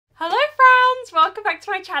welcome back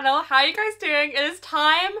to my channel. How are you guys doing? It is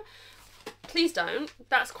time. Please don't.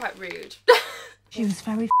 That's quite rude. She was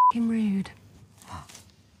very f***ing rude.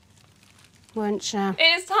 Weren't she?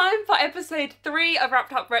 It is time for episode 3 of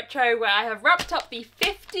Wrapped Up Retro, where I have wrapped up the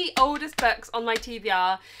 50 oldest books on my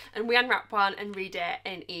TBR, and we unwrap one and read it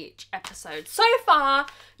in each episode. So far,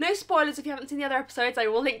 no spoilers if you haven't seen the other episodes, I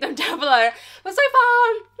will link them down below. But so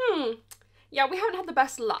far, yeah, we haven't had the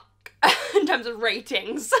best luck in terms of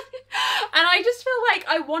ratings. And I just feel like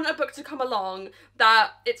I want a book to come along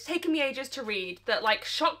that it's taken me ages to read, that like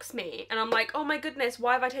shocks me, and I'm like, oh my goodness,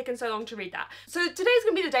 why have I taken so long to read that? So today's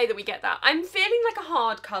gonna be the day that we get that. I'm feeling like a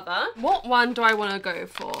hardcover. What one do I want to go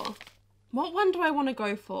for? What one do I want to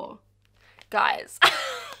go for? Guys,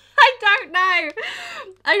 I don't know.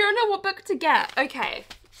 I don't know what book to get. Okay.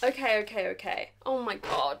 Oh my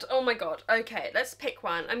god. Okay, let's pick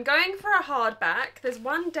one. I'm going for a hardback. There's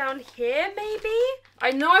one down here, maybe? I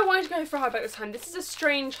know I wanted to go for a hardback this time. This is a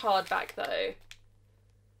strange hardback, though.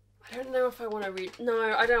 I don't know if I want to read... No,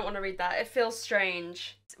 I don't want to read that. It feels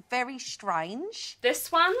strange. It's very strange.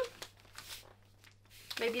 This one?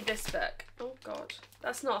 Maybe this book. Oh god.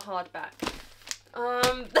 That's not a hardback.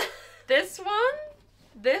 This one?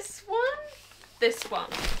 This one? This one.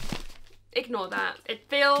 Ignore that. It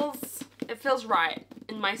feels right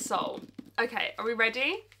in my soul. Okay, are we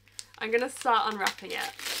ready? I'm gonna start unwrapping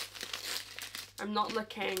it. I'm not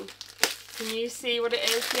looking. Can you see what it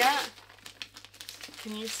is yet?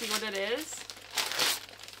 Can you see what it is?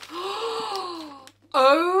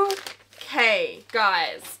 Okay,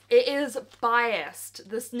 guys. It is Biased.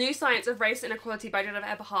 This New Science of Race Inequality by Jennifer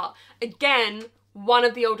Eberhardt. Again, one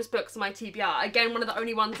of the oldest books on my TBR. Again, one of the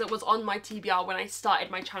only ones that was on my TBR when I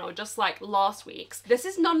started my channel, just like last week's. This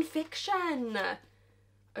is non-fiction.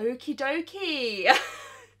 Okie dokie.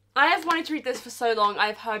 I have wanted to read this for so long.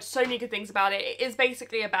 I've heard so many good things about it. It is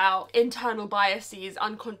basically about internal biases,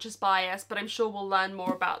 unconscious bias, but I'm sure we'll learn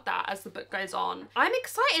more about that as the book goes on. I'm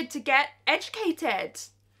excited to get educated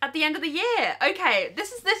at the end of the year. Okay,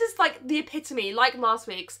 this is like the epitome, like last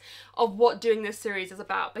week's, of what doing this series is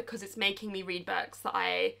about, because it's making me read books that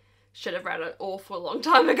I should have read an awful long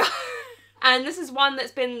time ago. And this is one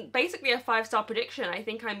that's been basically a 5-star prediction. I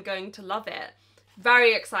think I'm going to love it.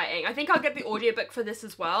 Very exciting. I think I'll get the audiobook for this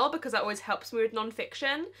as well, because that always helps me with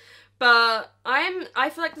non-fiction. But I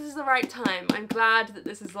feel like this is the right time. I'm glad that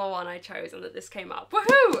this is the one I chose and that this came up.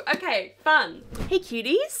 Woohoo! Okay, fun. Hey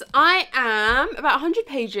cuties, I am about 100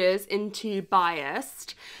 pages into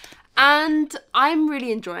Biased, and I'm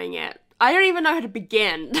really enjoying it. I don't even know how to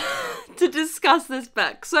begin to discuss this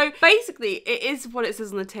book. So basically, it is what it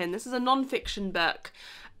says on the tin. This is a non-fiction book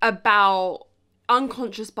about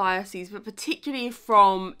unconscious biases, but particularly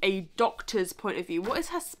from a doctor's point of view. What is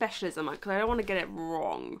her specialism? Because I don't want to get it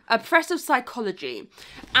wrong. Oppressive psychology.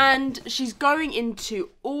 And she's going into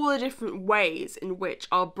all the different ways in which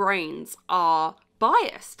our brains are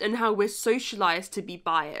biased and how we're socialized to be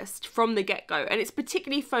biased from the get-go. And it's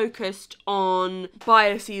particularly focused on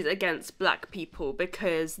biases against Black people,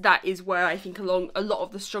 because that is where I think a lot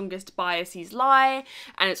of the strongest biases lie,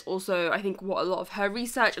 and it's also I think what a lot of her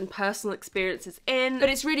research and personal experience is in. But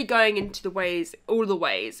it's really going into all the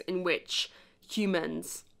ways in which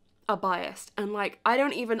humans are biased. And like I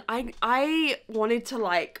wanted to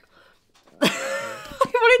like I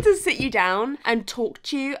wanted to sit you down and talk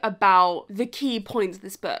to you about the key points of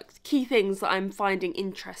this book, key things that I'm finding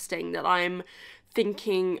interesting, that I'm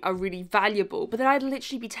thinking are really valuable, but then I'd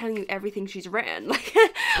literally be telling you everything she's written. Like,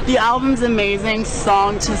 the album's amazing,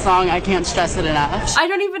 song to song, I can't stress it enough. I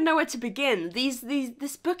don't even know where to begin.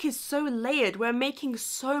 This book is so layered. We're making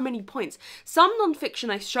so many points. Some non-fiction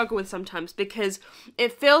I struggle with sometimes, because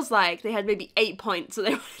it feels like they had maybe 8 points that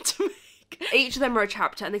they wanted to make. Each of them are a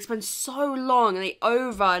chapter, and they spend so long, and they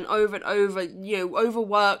over and over and over, you know,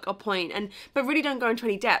 overwork a point, but really don't go into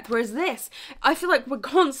any depth. Whereas this, I feel like we're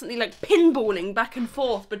constantly like pinballing back and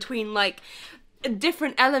forth between like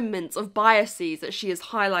different elements of biases that she is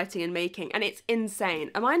highlighting and making, and it's insane.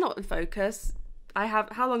 Am I not in focus?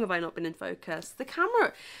 How long have I not been in focus? The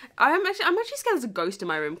camera, I'm actually scared there's a ghost in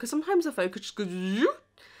my room, because sometimes the focus just goes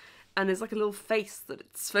and there's like a little face that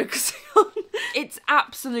it's focusing on. It's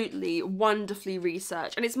absolutely wonderfully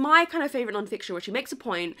researched, and it's my kind of favourite non-fiction, where she makes a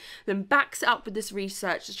point, then backs it up with this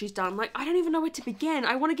research that she's done. Like, I don't even know where to begin.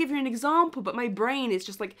 I want to give you an example, but my brain is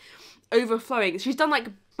just like overflowing. She's done like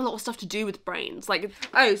a lot of stuff to do with brains. Like,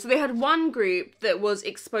 oh, so they had one group that was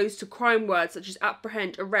exposed to crime words such as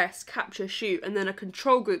apprehend, arrest, capture, shoot, and then a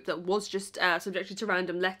control group that was just subjected to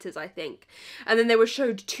random letters, I think. And then they were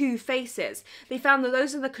showed two faces. They found that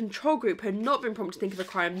those in the control group had not been prompted to think of a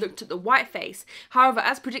crime, looked at the white face. However,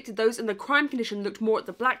 as predicted, those in the crime condition looked more at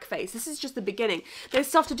the black face. This is just the beginning. There's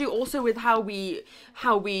stuff to do also with how we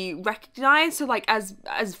recognize. So like as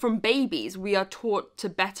from babies, we are taught to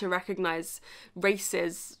better recognize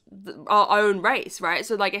races, our own race, right?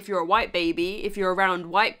 So like if you're a white baby, if you're around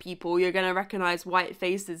white people, you're gonna recognize white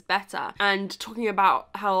faces better. And talking about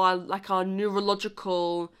how our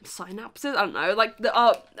neurological synapses, I don't know, like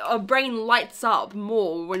our brain lights up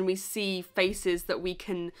more when we see faces that we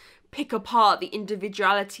can pick apart the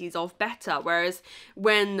individualities of better, whereas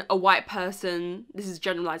when a white person, this is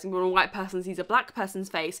generalizing, when a white person sees a black person's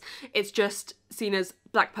face, it's just seen as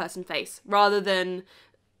black person face, rather than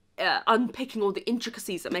unpicking all the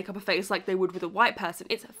intricacies that make up a face like they would with a white person.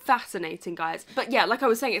 It's fascinating, guys. But yeah, like I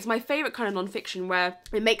was saying, it's my favourite kind of non-fiction where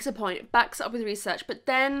it makes a point, it backs it up with research, but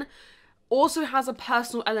then also has a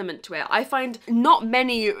personal element to it. I find not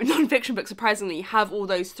many non-fiction books, surprisingly, have all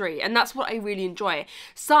those three, and that's what I really enjoy.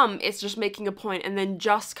 Some, it's just making a point and then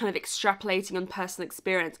just kind of extrapolating on personal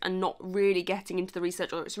experience and not really getting into the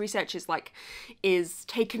research, or its research is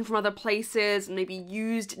taken from other places and maybe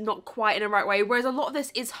used not quite in the right way, whereas a lot of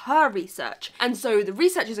this is her research. And so the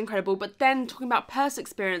research is incredible, but then talking about personal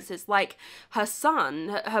experiences, like her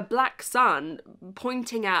son, her black son,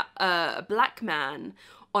 pointing at a black man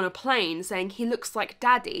on a plane saying he looks like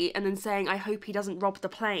daddy, and then saying I hope he doesn't rob the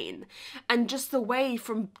plane. And just the way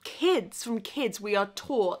from kids we are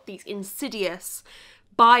taught these insidious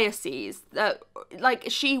biases that like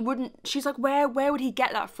she's like where would he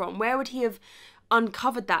get that from, where would he have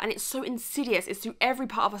uncovered that? And it's so insidious, it's through every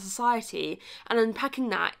part of our society, and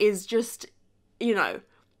unpacking that is just, you know,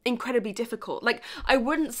 incredibly difficult. Like, I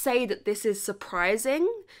wouldn't say that this is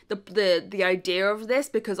surprising, the idea of this,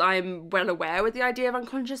 because I'm well aware with the idea of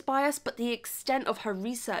unconscious bias, but the extent of her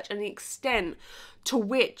research and the extent to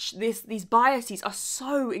which these biases are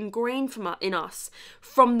so ingrained in us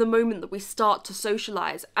from the moment that we start to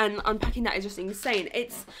socialize, and unpacking that is just insane.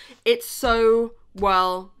 It's so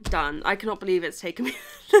well done. I cannot believe it's taken me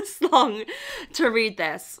this long to read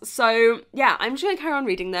this. So yeah, I'm just gonna carry on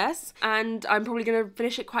reading this, and I'm probably gonna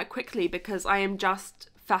finish it quite quickly because I am just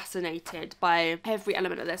fascinated by every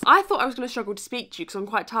element of this. I thought I was gonna struggle to speak to you because I'm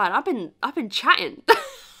quite tired. I've been chatting.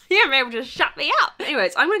 You haven't been able to shut me up.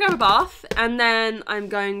 Anyways, I'm gonna go have a bath, and then I'm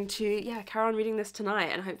going to, yeah, carry on reading this tonight,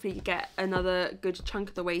 and hopefully get another good chunk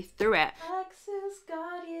of the way through it. Alex's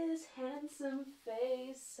got his handsome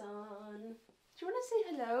face on. Do you want to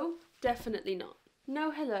say hello? Definitely not. No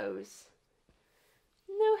hellos.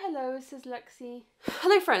 No hellos, says Lexi.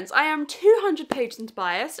 Hello friends, I am 200 pages into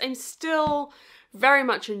Biased. I'm still very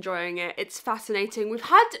much enjoying it. It's fascinating. We've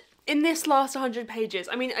had, in this last 100 pages,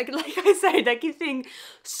 I mean, like I said, I keep seeing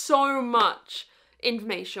so much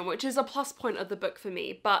information, which is a plus point of the book for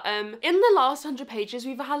me. But in the last 100 pages,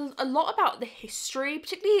 we've had a lot about the history,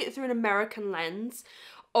 particularly through an American lens,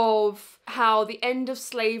 of how the end of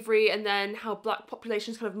slavery and then how black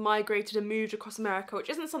populations kind of migrated and moved across America, which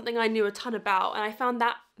isn't something I knew a ton about, and I found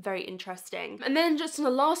that very interesting. And then just in the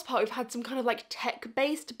last part, we've had some kind of like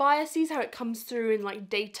tech-based biases, how it comes through in like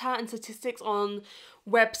data and statistics on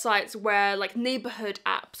websites where, like, neighborhood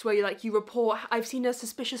apps where you report, I've seen a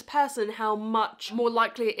suspicious person, how much more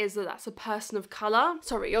likely it is that that's a person of color.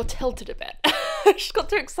 Sorry, you're tilted a bit. I just got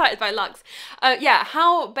too excited by Lux. Yeah,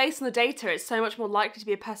 how based on the data it's so much more likely to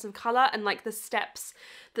be a person of color, and like the steps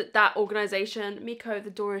that organization. Miko, the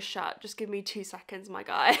door is shut. Just give me 2 seconds, my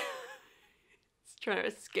guy. Trying to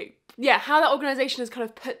escape. Yeah, how that organisation has kind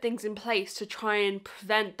of put things in place to try and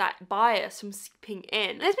prevent that bias from seeping in.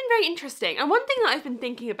 And it's been very interesting. And one thing that I've been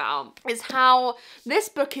thinking about is how this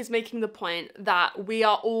book is making the point that we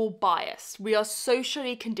are all biased. We are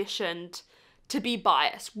socially conditioned to be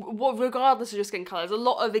biased, regardless of your skin colour. There's a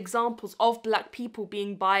lot of examples of black people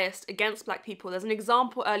being biased against black people. There's an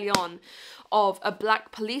example early on of a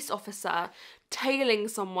black police officer tailing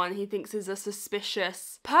someone he thinks is a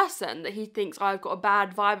suspicious person, that he thinks, oh, I've got a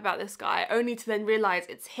bad vibe about this guy, only to then realise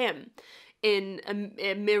it's him in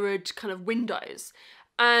a mirrored kind of windows.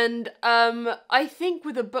 And I think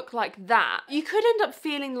with a book like that, you could end up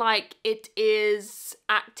feeling like it is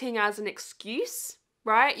acting as an excuse,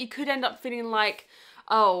 right? You could end up feeling like,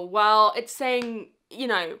 oh, well, it's saying, you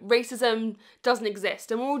know, racism doesn't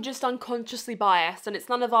exist and we're all just unconsciously biased and it's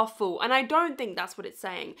none of our fault. And I don't think that's what it's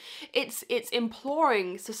saying. It's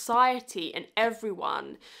imploring society and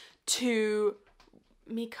everyone to...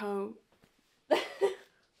 Miko...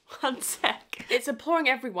 One sec. It's imploring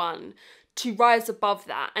everyone to rise above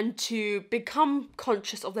that and to become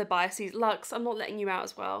conscious of their biases. Lux, I'm not letting you out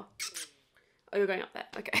as well. Oh, you're going up there.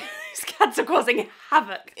 Okay. These cats are causing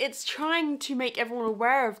havoc. It's trying to make everyone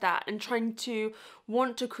aware of that and trying to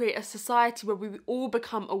want to create a society where we all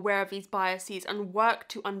become aware of these biases and work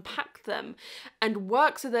to unpack them and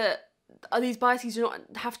work so that these biases do not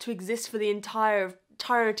have to exist for the entirety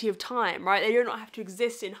of time, right? They do not have to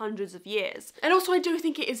exist in hundreds of years. And also I do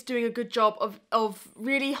think it is doing a good job of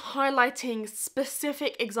really highlighting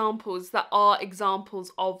specific examples that are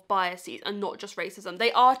examples of biases and not just racism.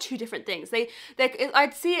 They are two different things.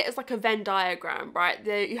 I'd see it as like a Venn diagram, right?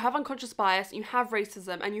 You have unconscious bias, you have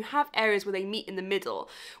racism, and you have areas where they meet in the middle,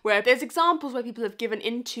 where there's examples where people have given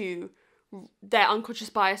into their unconscious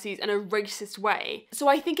biases in a racist way. So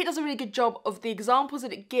I think it does a really good job of the examples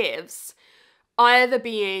that it gives either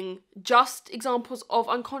being just examples of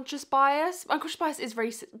unconscious bias. Unconscious bias is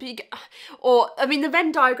racist, big, or, I mean, the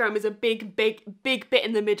Venn diagram is a big bit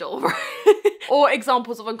in the middle, right? Or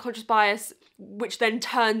examples of unconscious bias, which then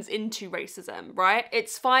turns into racism, right?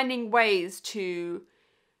 It's finding ways to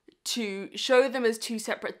show them as two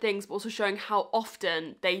separate things, but also showing how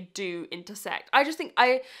often they do intersect. I just think,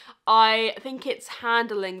 I think it's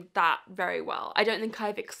handling that very well. I don't think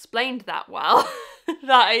I've explained that well,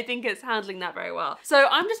 that I think it's handling that very well. So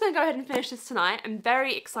I'm just gonna go ahead and finish this tonight. I'm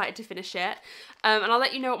very excited to finish it. And I'll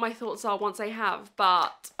let you know what my thoughts are once I have,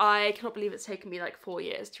 but I cannot believe it's taken me like 4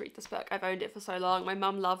 years to read this book. I've owned it for so long. My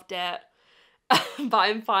mum loved it, but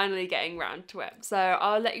I'm finally getting round to it. So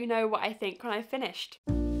I'll let you know what I think when I've finished.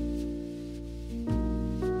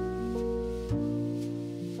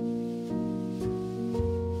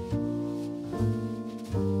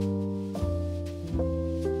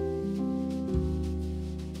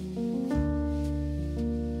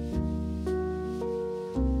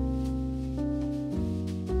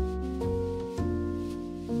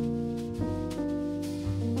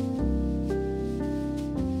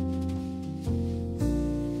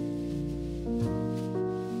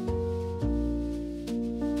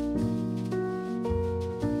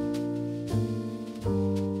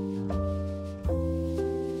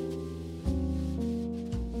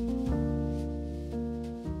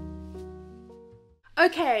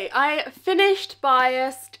 Okay, I finished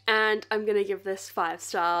Biased and I'm gonna give this 5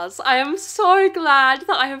 stars. I am so glad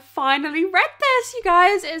that I have finally read this, you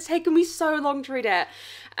guys. It's taken me so long to read it.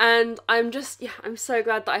 And I'm so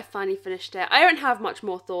glad that I finally finished it. I don't have much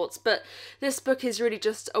more thoughts, but this book is really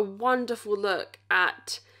just a wonderful look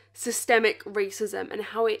at systemic racism and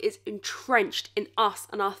how it is entrenched in us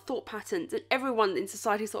and our thought patterns and everyone in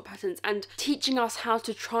society's thought patterns, and teaching us how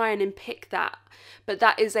to try and unpick that. But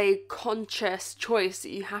that is a conscious choice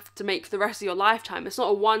that you have to make for the rest of your lifetime. It's not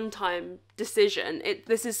a one-time decision.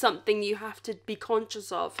 This is something you have to be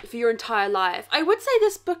conscious of for your entire life. I would say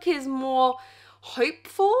this book is more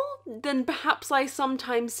hopeful than perhaps I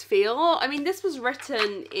sometimes feel. I mean, this was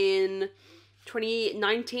written in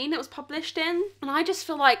 2019, it was published in, and I just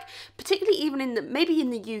feel like, particularly even maybe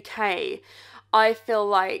in the UK, I feel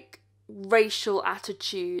like racial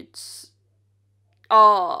attitudes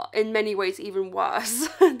are in many ways even worse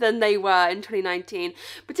than they were in 2019,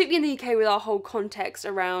 particularly in the UK with our whole context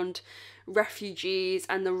around refugees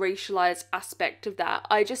and the racialized aspect of that.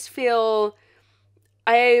 I just feel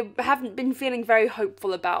I haven't been feeling very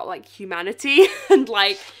hopeful about like humanity and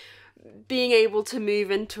like being able to move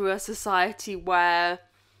into a society where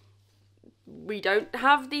we don't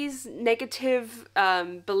have these negative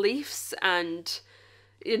beliefs and,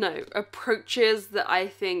 you know, approaches that I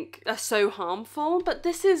think are so harmful. But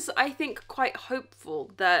this is, I think, quite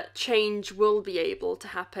hopeful that change will be able to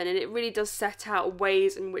happen, and it really does set out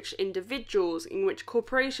ways in which individuals, in which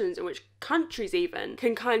corporations, in which countries even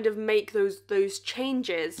can kind of make those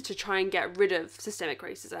changes to try and get rid of systemic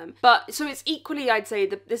racism. But so it's equally, I'd say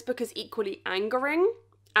that this book is equally angering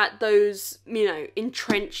at those, you know,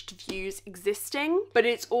 entrenched views existing, but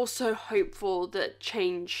it's also hopeful that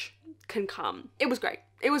change can come. It was great.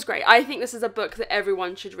 It was great. I think this is a book that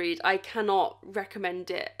everyone should read. I cannot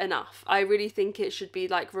recommend it enough. I really think it should be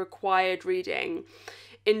like required reading.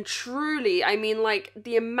 And truly, I mean, like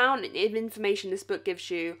the amount of information this book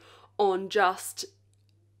gives you on just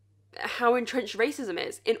how entrenched racism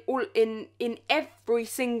is in every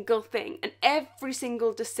single thing and every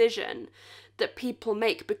single decision that people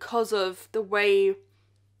make because of the way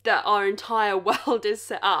that our entire world is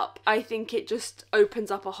set up. I think it just opens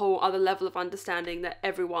up a whole other level of understanding that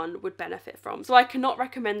everyone would benefit from. So I cannot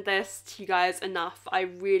recommend this to you guys enough. I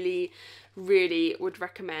really, really would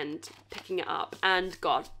recommend picking it up. And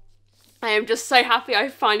God, I am just so happy I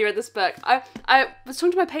finally read this book. I was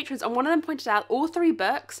talking to my patrons and one of them pointed out all 3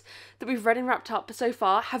 books that we've read and wrapped up so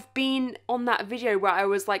far have been on that video where I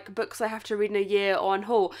was like, books I have to read in a year or on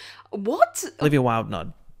haul. What? Olivia Wilde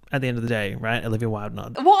nod at the end of the day, right? Olivia Wilde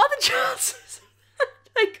nod. What are the chances?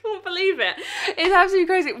 I can't believe it. It's absolutely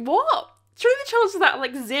crazy. What? Surely the chances of that are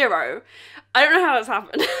like 0. I don't know how that's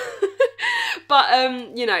happened.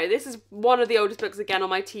 But, you know, this is one of the oldest books again on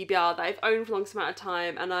my TBR that I've owned for the longest amount of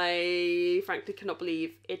time, and I frankly cannot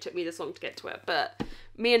believe it took me this long to get to it. But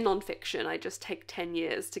me and non-fiction, I just take 10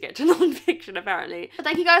 years to get to non-fiction apparently. But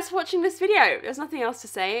thank you guys for watching this video. There's nothing else to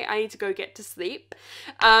say. I need to go get to sleep.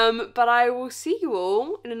 But I will see you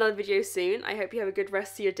all in another video soon. I hope you have a good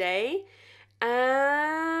rest of your day,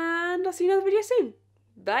 and I'll see you in another video soon.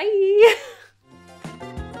 Bye!